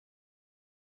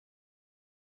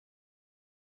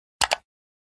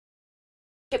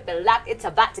Keep it locked, it's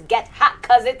about to get hot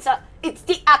cause it's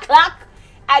the o'clock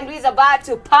and we's about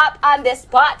to pop on the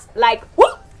spot like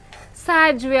whoop.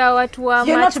 Saj, we are what we are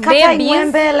You're much not babies.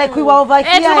 Wembe like we were over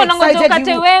here. Excited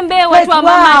you. What we are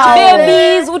much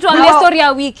babies. What we are story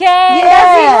a weekend.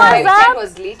 Yeah. My weekend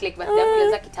was late, like but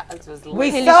it was late. We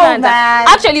saw, man.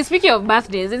 Actually, speaking of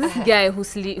birthdays, there's this guy who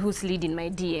slid in my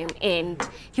DM and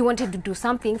he wanted to do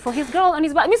something for his girl on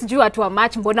his birthday. Miss Jua to a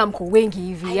match mbona mko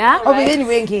wengi hivi, yeah? Oh, within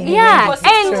wengi. Yeah,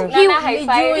 and he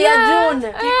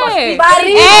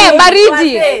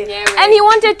Baridi. And he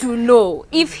wanted to know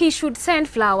if he should send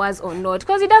flowers or not,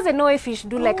 because he doesn't know if he should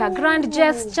do like a grand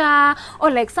gesture or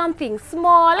like something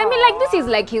small. I mean, like this is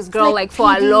like his girl like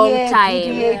for a long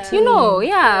time. You know,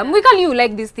 yeah. Mwikal, you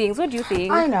like these things. What do you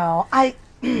think? I know.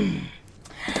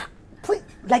 Please,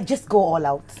 like just go all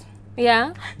out.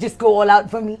 Yeah. Just go all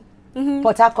out for me.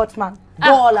 Port Harcourt, man.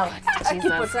 Go all out.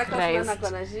 Jesus Christ. Like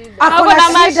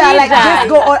just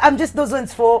go all. I'm just those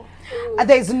ones for.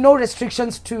 There's no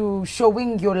restrictions to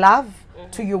showing your love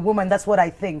to your woman. That's what I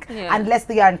think. Unless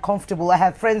they are uncomfortable. I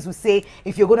have friends who say,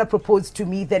 if you're going to propose to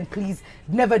me, then please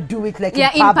never do it like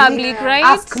in public, right?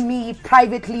 Ask me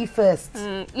privately first.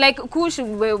 Like Kush,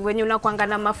 when you nakwanga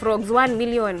na ma frogs 1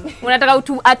 million, unataka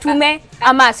atume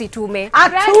ama asitume?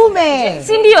 Atume.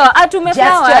 Sindio, atume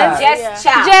flowers.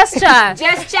 Gesture.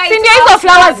 Sindio, hizo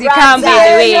flowers zikam, by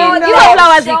the way. Hizo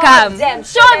flowers zikam.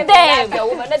 Show them.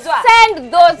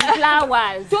 Send those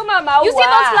flowers. You see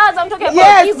those flowers I'm talking about?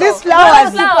 Yes, these flowers.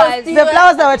 The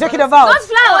flowers that we're talking about. Those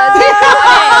flowers.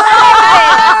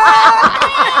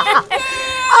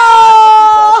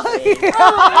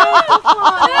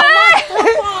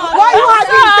 Why are you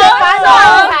hugging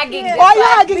Stefano? Why are you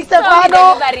hugging Stefano?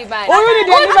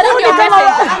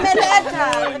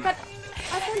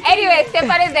 Anyway,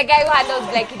 Stefano is the guy who handles,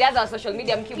 like, he does our social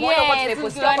media. Switch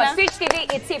TV,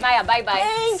 it's him. Bye-bye.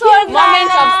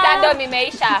 Moment of stand-up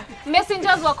imeisha.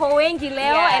 Messengers wako wengi leo,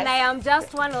 and I am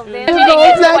just one of them.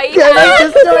 I'm like,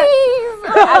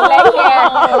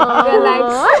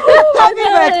 happy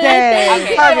birthday.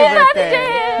 Happy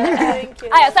birthday.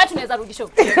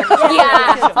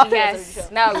 Yes.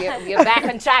 Now we're back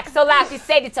on track. So like we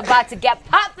said, it's about to get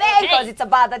popping because it's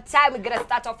about the time. We're going to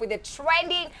start off with the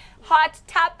trending hot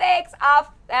topics of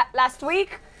last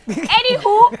week.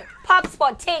 Anywho, pop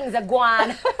spot things are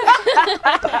gone.